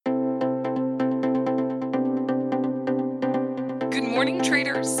Good morning,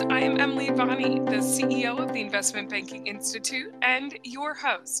 traders. I am Emily Vani, the CEO of the Investment Banking Institute and your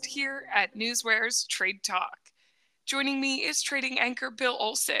host here at NewsWare's Trade Talk. Joining me is trading anchor Bill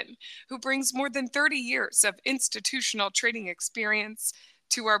Olson, who brings more than 30 years of institutional trading experience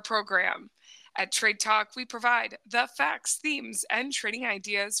to our program. At Trade Talk, we provide the facts, themes, and trading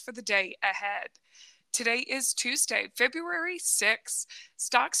ideas for the day ahead. Today is Tuesday, February 6th.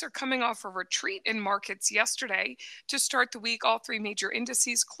 Stocks are coming off a retreat in markets yesterday. To start the week, all three major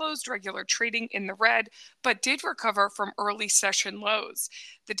indices closed regular trading in the red, but did recover from early session lows.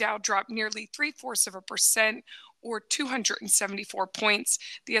 The Dow dropped nearly 0.75%, or 274 points.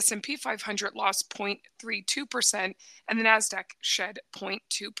 The S&P 500 lost 0.32%, and the NASDAQ shed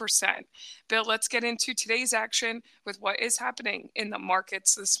 0.2%. Bill, let's get into today's action with what is happening in the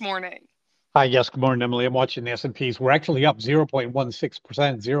markets this morning. Hi, yes, good morning, Emily. I'm watching the S&Ps. We're actually up 0.16%,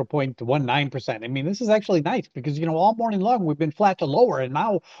 0.19%. I mean, this is actually nice because, all morning long we've been flat to lower, and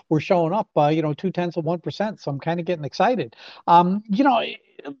now we're showing up, 0.2%. So I'm kind of getting excited.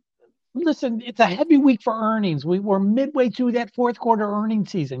 Listen, it's a heavy week for earnings. We're midway through that fourth quarter earnings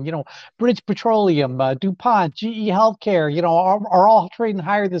season. British Petroleum, DuPont, GE Healthcare, are all trading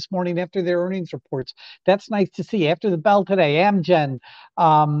higher this morning after their earnings reports. That's nice to see. After the bell today, AMGN,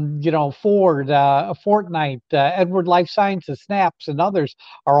 Ford, Fortnite, Edward Life Sciences, Snaps, and others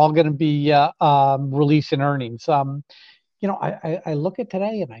are all going to be releasing earnings. I look at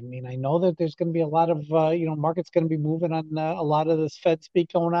today, and I know that there's going to be a lot of, market's going to be moving on a lot of this Fed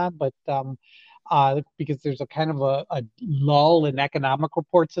speak going on, but because there's a kind of a lull in economic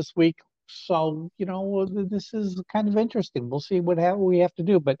reports this week. So, this is kind of interesting. We'll see what we have to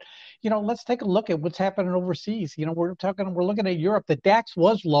do. But, let's take a look at what's happening overseas. We're looking at Europe. The DAX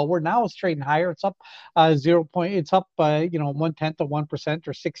was lower. Now it's trading higher. It's up 0.1%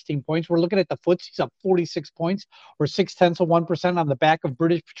 or 16 points. We're looking at the FTSE's up 46 points or 0.6% on the back of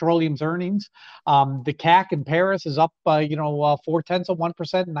British Petroleum's earnings. The CAC in Paris is up,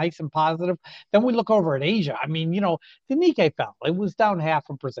 0.4%, nice and positive. Then we look over at Asia. The Nikkei fell. It was down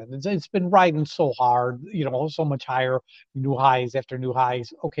 0.5%. It's been riding so hard, so much higher, new highs after new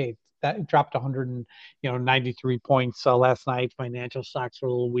highs. Okay, that dropped 193 points last night. Financial stocks were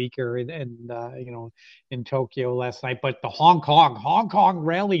a little weaker in Tokyo last night, but the Hong Kong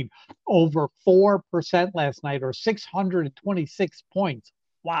rallied over 4% last night, or 626 points.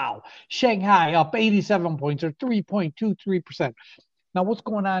 Wow. Shanghai up 87 points, or 3.23%. Now, what's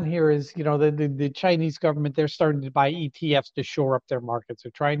going on here is, the Chinese government, they're starting to buy ETFs to shore up their markets.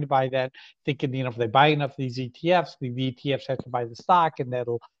 They're trying to buy that, thinking, if they buy enough of these ETFs, the ETFs have to buy the stock, and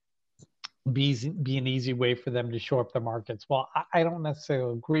that'll be an easy way for them to shore up the markets. Well, I don't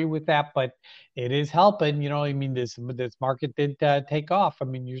necessarily agree with that, but it is helping. This market did take off.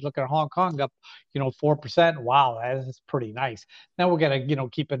 You look at Hong Kong up, 4%. Wow, that is pretty nice. Now we're gonna,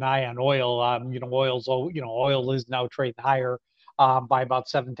 keep an eye on oil. Oil is now trading higher by about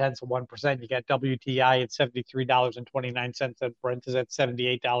 0.7%. You got WTI at $73.29, and Brent is at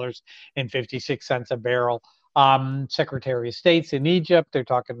 $78.56 a barrel. Secretary of State's in Egypt, they're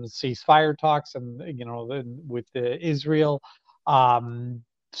talking ceasefire talks, and with Israel.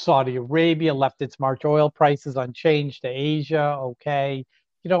 Saudi Arabia left its March oil prices unchanged to Asia. Okay.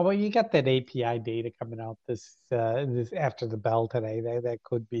 Well, you got that API data coming out this after the bell today. That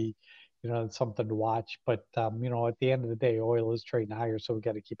could be something to watch. But, at the end of the day, oil is trading higher, so we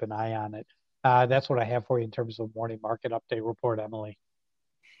got to keep an eye on it. That's what I have for you in terms of morning market update report, Emily.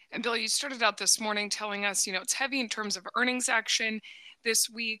 And Bill, you started out this morning telling us, it's heavy in terms of earnings action this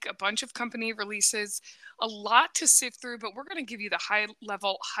week, a bunch of company releases, a lot to sift through, but we're going to give you the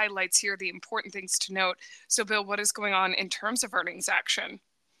high-level highlights here, the important things to note. So, Bill, what is going on in terms of earnings action?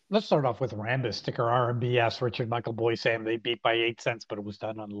 Let's start off with Rambus, ticker RMBS. Richard Michael Boyce-Sam, they beat by 8 cents, but it was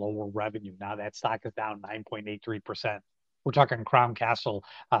done on lower revenue. Now that stock is down 9.83%. We're talking Crown Castle,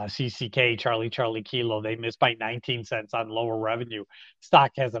 CCK, Charlie Kilo. They missed by 19 cents on lower revenue.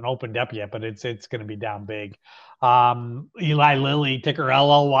 Stock hasn't opened up yet, but it's going to be down big. Eli Lilly, ticker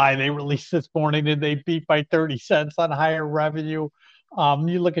LLY, they released this morning and they beat by 30 cents on higher revenue.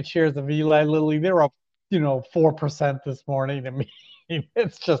 You look at shares of Eli Lilly, they're up, 4% this morning.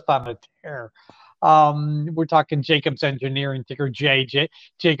 It's just on a tear. We're talking Jacobs Engineering, ticker J.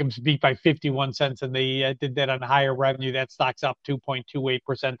 Jacobs beat by 51 cents, and they did that on higher revenue. That stock's up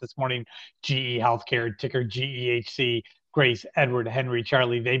 2.28% this morning. GE Healthcare, ticker GEHC. Grace, Edward, Henry,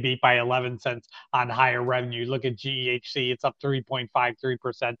 Charlie, they beat by 11 cents on higher revenue. Look at GEHC, it's up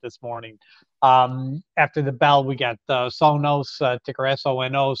 3.53% this morning. After the bell, we got Sonos, ticker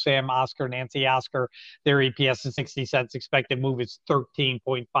SONO, Sam Oscar, Nancy Oscar. Their EPS is 60 cents. Expected move is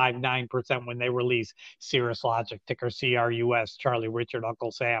 13.59% when they release. Cirrus Logic, ticker CRUS, Charlie Richard,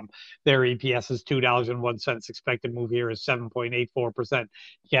 Uncle Sam. Their EPS is $2.01. Expected move here is 7.84%.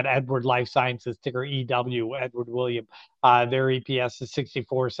 You got Edward Life Sciences, ticker EW, Edward William. Their EPS is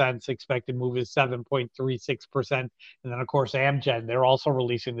 64 cents. Expected move is 7.36%. And then, of course, AMGN, they're also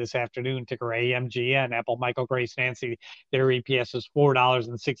releasing this afternoon, ticker AMGN, Apple, Michael, Grace, Nancy. Their EPS is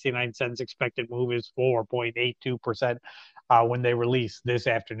 $4.69. Expected move is 4.82% when they release this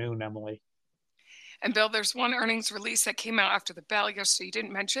afternoon, Emily. And Bill, there's one earnings release that came out after the bell yesterday you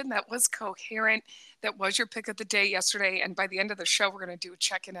didn't mention. That was Coherent. That was your pick of the day yesterday. And by the end of the show, we're going to do a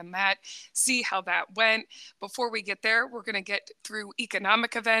check-in on that, see how that went. Before we get there, we're going to get through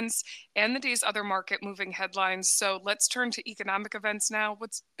economic events and the day's other market-moving headlines. So let's turn to economic events now.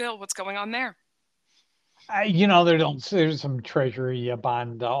 Bill, what's going on there? There's some treasury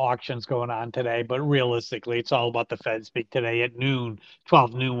bond auctions going on today, but realistically, it's all about the Fed speak today at noon,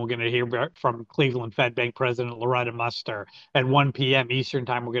 12 noon. We're going to hear from Cleveland Fed Bank President Loretta Muster. At 1 p.m. Eastern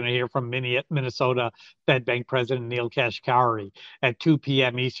time, we're going to hear from Minnesota Fed Bank President Neil Kashkari. At 2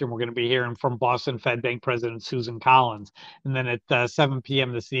 p.m. Eastern, we're going to be hearing from Boston Fed Bank President Susan Collins. And then at 7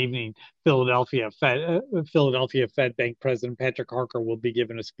 p.m. this evening, Philadelphia Fed Bank President Patrick Harker will be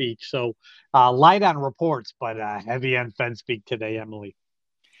giving a speech. So light on reports, but heavy on Fed speak today, Emily.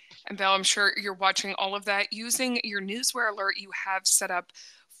 And Bill, I'm sure you're watching all of that using your NewsWare alert you have set up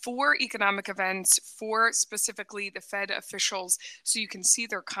for economic events, for specifically the Fed officials, so you can see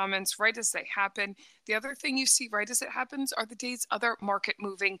their comments right as they happen. The other thing you see right as it happens are the day's other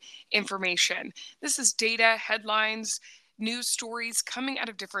market-moving information. This is data, headlines, news stories coming out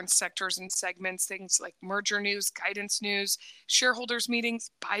of different sectors and segments, things like merger news, guidance news, shareholders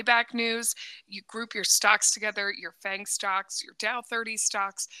meetings, buyback news. You group your stocks together, your FANG stocks, your Dow 30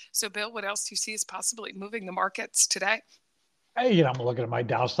 stocks. So Bill, what else do you see is possibly moving the markets today? I'm looking at my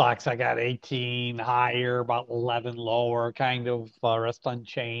Dow stocks. I got 18 higher, about 11 lower, kind of rest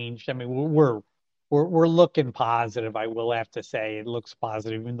unchanged. I mean, we're looking positive. I will have to say it looks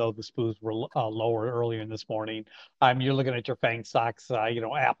positive, even though the SPOs were lower earlier this morning. You're looking at your FANG stocks.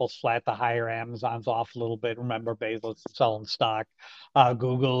 Apple's flat to higher, Amazon's off a little bit. Remember, Bezos is selling stock.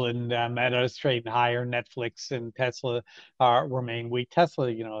 Google and Meta is trading higher. Netflix and Tesla remain weak.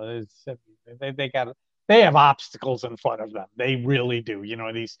 Tesla, they have obstacles in front of them. They really do.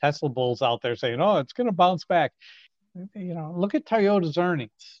 These Tesla bulls out there saying, "Oh, it's going to bounce back." Look at Toyota's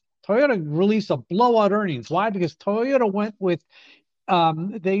earnings. Toyota released a blowout earnings. Why? Because Toyota went with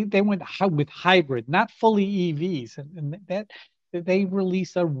they went with hybrid, not fully EVs, and that they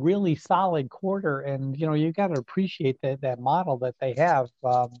released a really solid quarter. And you got to appreciate that model that they have.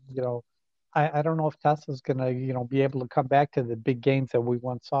 I don't know if Tesla's going to be able to come back to the big gains that we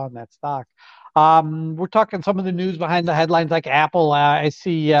once saw in that stock. We're talking some of the news behind the headlines, like Apple. I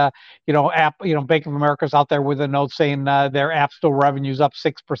see, Bank of America's out there with a note saying their App Store revenue's up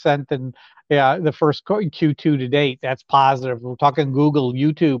 6%, and the first Q2 to date. That's positive. We're talking Google,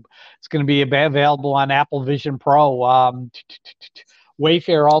 YouTube. It's going to be available on Apple Vision Pro.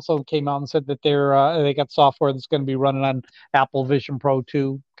 Wayfair also came out and said that they got software that's going to be running on Apple Vision Pro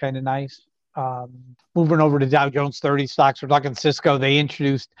too. Kind of nice. Moving over to Dow Jones 30 stocks, we're talking Cisco. They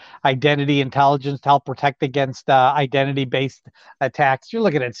introduced identity intelligence to help protect against identity-based attacks. You're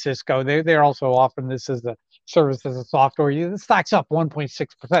looking at Cisco. They're also offering this as a service, as a software. The stock's up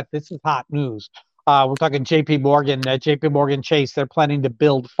 1.6%. This is hot news. We're talking JP Morgan Chase. They're planning to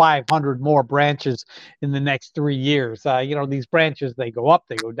build 500 more branches in the next 3 years. These branches, they go up,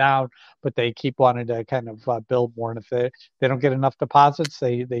 they go down, but they keep wanting to kind of build more. And if they don't get enough deposits,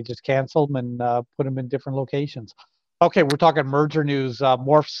 they just cancel them and put them in different locations. Okay, we're talking merger news.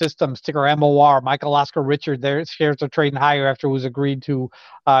 Morph Systems, ticker MOR. Michael Oscar Richard, their shares are trading higher after it was agreed to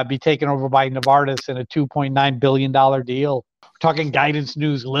be taken over by Novartis in a $2.9 billion deal. We're talking guidance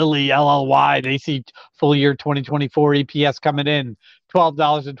news. Lilly, LLY, they see full year 2024 EPS coming in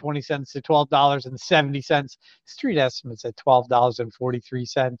 $12.20 to $12.70. Street estimates at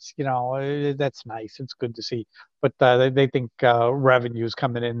 $12.43. That's nice. It's good to see. But they think revenues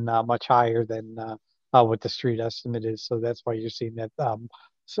coming in much higher than what the street estimate is. So that's why you're seeing that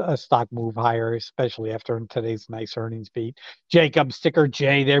stock move higher, especially after today's nice earnings beat. Jacobs, ticker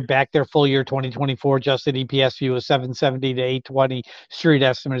J, they're back. Their full year 2024 adjusted EPS view is $7.70 to $8.20. Street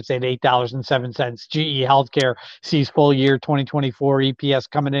estimates at $8.07. GE Healthcare sees full year 2024 EPS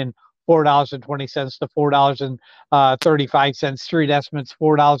coming in $4.20 to $4.35. Street estimates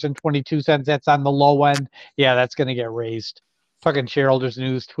 $4.22. That's on the low end. Yeah, that's going to get raised. Talking shareholders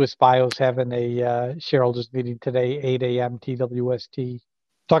news, Twist Bio's having a shareholders meeting today, 8 a.m. TWST.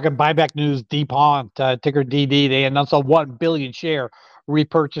 Talking buyback news, DuPont, ticker DD, they announced a 1 billion share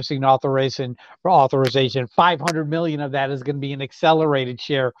repurchasing authorization. 500 million of that is going to be an accelerated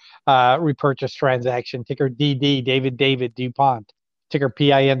share repurchase transaction. Ticker DD, David DuPont. Ticker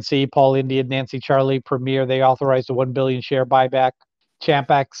PINC, Paul India, Nancy Charlie, Premier, they authorized a 1 billion share buyback.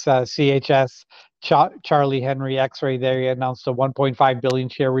 Champex, CHS, Charlie Henry X-Ray, they announced a 1.5 billion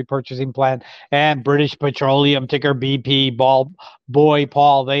share repurchasing plan. And British Petroleum, ticker BP, Boy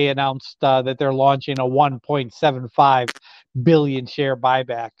Paul, they announced that they're launching a 1.75 billion share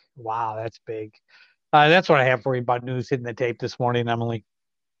buyback. Wow, that's big. That's what I have for you about news hitting the tape this morning, Emily.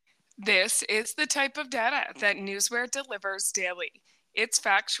 This is the type of data that NewsWare delivers daily. It's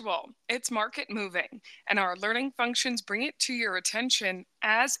factual, it's market moving, and our learning functions bring it to your attention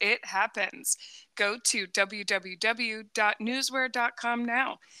as it happens. Go to www.newsware.com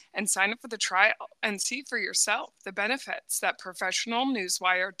now and sign up for the trial and see for yourself the benefits that professional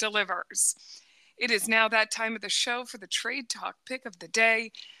Newswire delivers. It is now that time of the show for the Trade Talk pick of the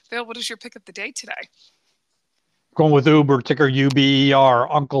day. Bill, what is your pick of the day today? Going with Uber, ticker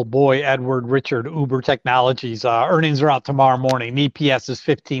UBER, Uncle Boy, Edward Richard, Uber Technologies. Earnings are out tomorrow morning. EPS is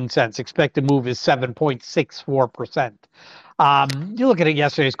 15 cents. Expected move is 7.64%. You look at it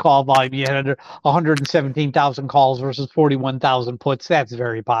yesterday's call volume, you had 117,000 calls versus 41,000 puts. That's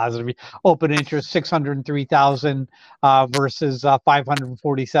very positive. Open interest, 603,000 versus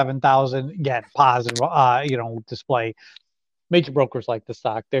 547,000. Again, positive, display. Major brokers like the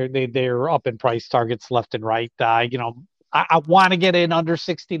stock. They're up in price targets left and right. I want to get in under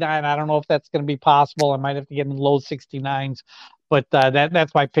 69. I don't know if that's going to be possible. I might have to get in low 69s, but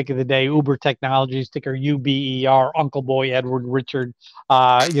that's my pick of the day. Uber Technologies, ticker UBER. Uncle Boy, Edward Richard.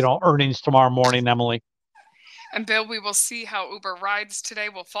 Earnings tomorrow morning, Emily. And Bill, we will see how Uber rides today.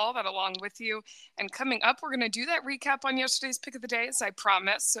 We'll follow that along with you. And coming up, we're going to do that recap on yesterday's pick of the day, as I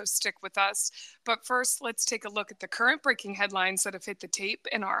promised, so stick with us. But first, let's take a look at the current breaking headlines that have hit the tape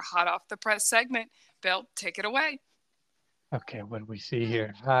in our Hot Off the Press segment. Bill, take it away. Okay, what do we see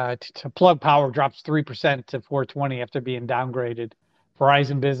here? Plug Power drops 3% to 420 after being downgraded.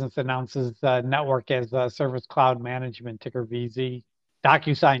 Verizon Business announces network as service cloud management, ticker VZ.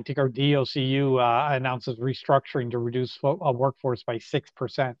 DocuSign, ticker DOCU, announces restructuring to reduce a workforce by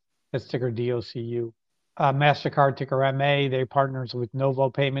 6%. That's ticker DOCU. MasterCard, ticker MA, they partners with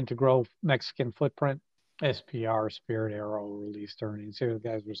Novo Payment to grow Mexican footprint. SPR, Spirit Aero released earnings. They're the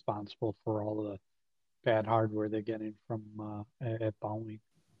guys responsible for all the bad hardware they're getting from at Boeing.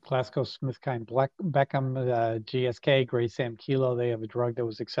 GlaxoSmithKline, Beckham, GSK, Graysam Kilo, they have a drug that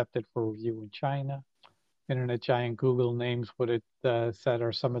was accepted for review in China. Internet giant Google names what it said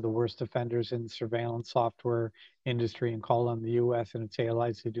are some of the worst offenders in the surveillance software industry and called on the U.S. and its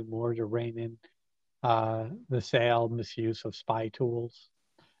allies to do more to rein in the sale, misuse of spy tools.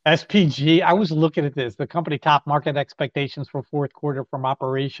 SPG, I was looking at this. The company top market expectations for fourth quarter from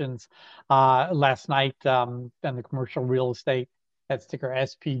operations last night and the commercial real estate. That's ticker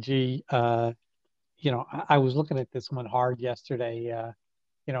SPG. I was looking at this one hard yesterday.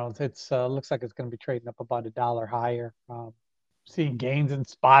 It's looks like it's going to be trading up about $1 higher. Seeing gains in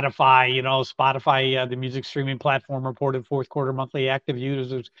Spotify. Spotify, the music streaming platform, reported fourth quarter monthly active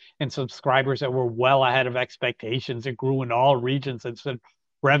users and subscribers that were well ahead of expectations. It grew in all regions and said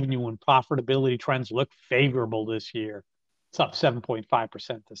revenue and profitability trends look favorable this year. It's up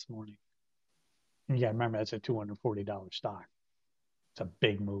 7.5% this morning. And you got to remember, that's a $240 stock. It's a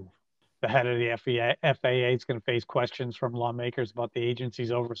big move. The head of the FAA is going to face questions from lawmakers about the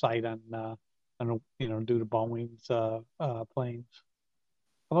agency's oversight on due to Boeing's planes.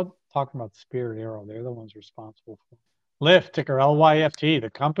 How about talking about Spirit Aero? They're the ones responsible for Lyft, ticker LYFT. The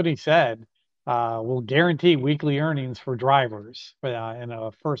company said will guarantee weekly earnings for drivers in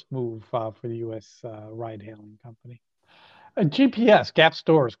a first move for the U.S. ride-hailing company. GPS, Gap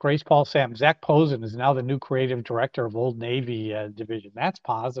Stores, Grace Paul Sam, Zach Posen is now the new creative director of Old Navy division. That's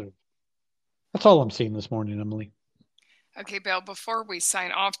positive. That's all I'm seeing this morning, Emily. Okay, Bill, before we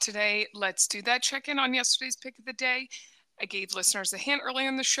sign off today, let's do that check-in on yesterday's pick of the day. I gave listeners a hint earlier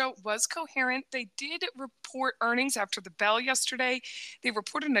in the show. Was coherent. They did report earnings after the bell yesterday. They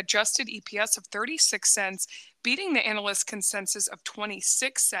reported an adjusted EPS of 36 cents, beating the analyst consensus of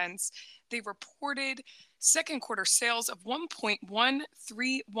 26 cents. They reported second quarter sales of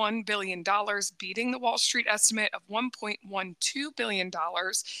 $1.131 billion, beating the Wall Street estimate of $1.12 billion.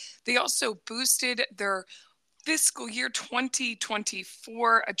 They also boosted their fiscal year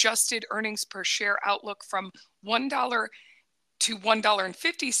 2024 adjusted earnings per share outlook from $1 to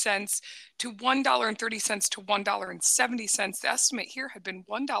 $1.50 to $1.30 to $1.70. The estimate here had been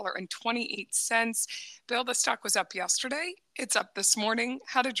 $1.28. Bill, the stock was up yesterday. It's up this morning.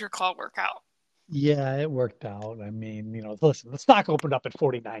 How did your call work out? Yeah, it worked out. I mean, listen, the stock opened up at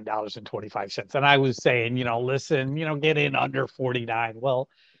 $49.25. And I was saying, listen, get in under 49. Well,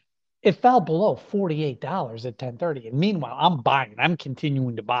 it fell below $48 at 10:30. And meanwhile, I'm buying. I'm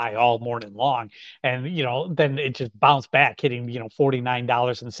continuing to buy all morning long. And, then it just bounced back, hitting,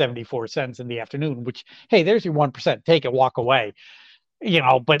 $49.74 in the afternoon, which, hey, there's your 1%. Take it, walk away.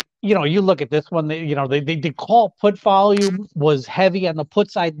 But you look at this one, the call put volume was heavy on the put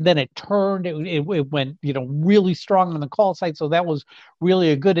side, then it turned, it went, really strong on the call side. So that was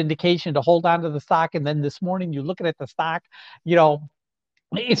really a good indication to hold on to the stock. And then this morning, you're looking at the stock,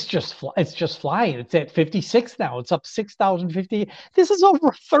 it's just flying. It's at 56 now. It's up 6,050. This is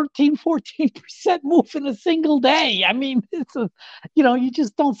over 13-14% move in a single day. I mean, you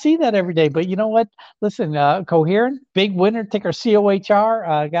just don't see that every day. But you know what? Listen, Coherent, big winner, ticker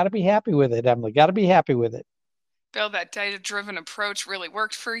COHR. Got to be happy with it, Emily. Got to be happy with it. Bill, that data-driven approach really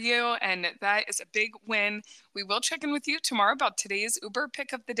worked for you, and that is a big win. We will check in with you tomorrow about today's Uber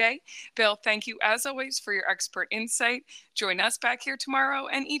pick of the day. Bill, thank you as always for your expert insight. Join us back here tomorrow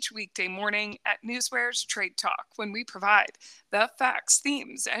and each weekday morning at NewsWare's Trade Talk when we provide the facts,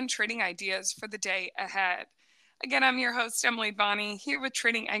 themes, and trading ideas for the day ahead. Again, I'm your host, Emily Bonney, here with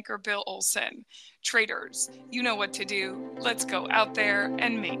trading anchor Bill Olson. Traders, you know what to do. Let's go out there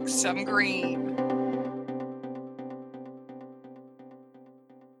and make some green.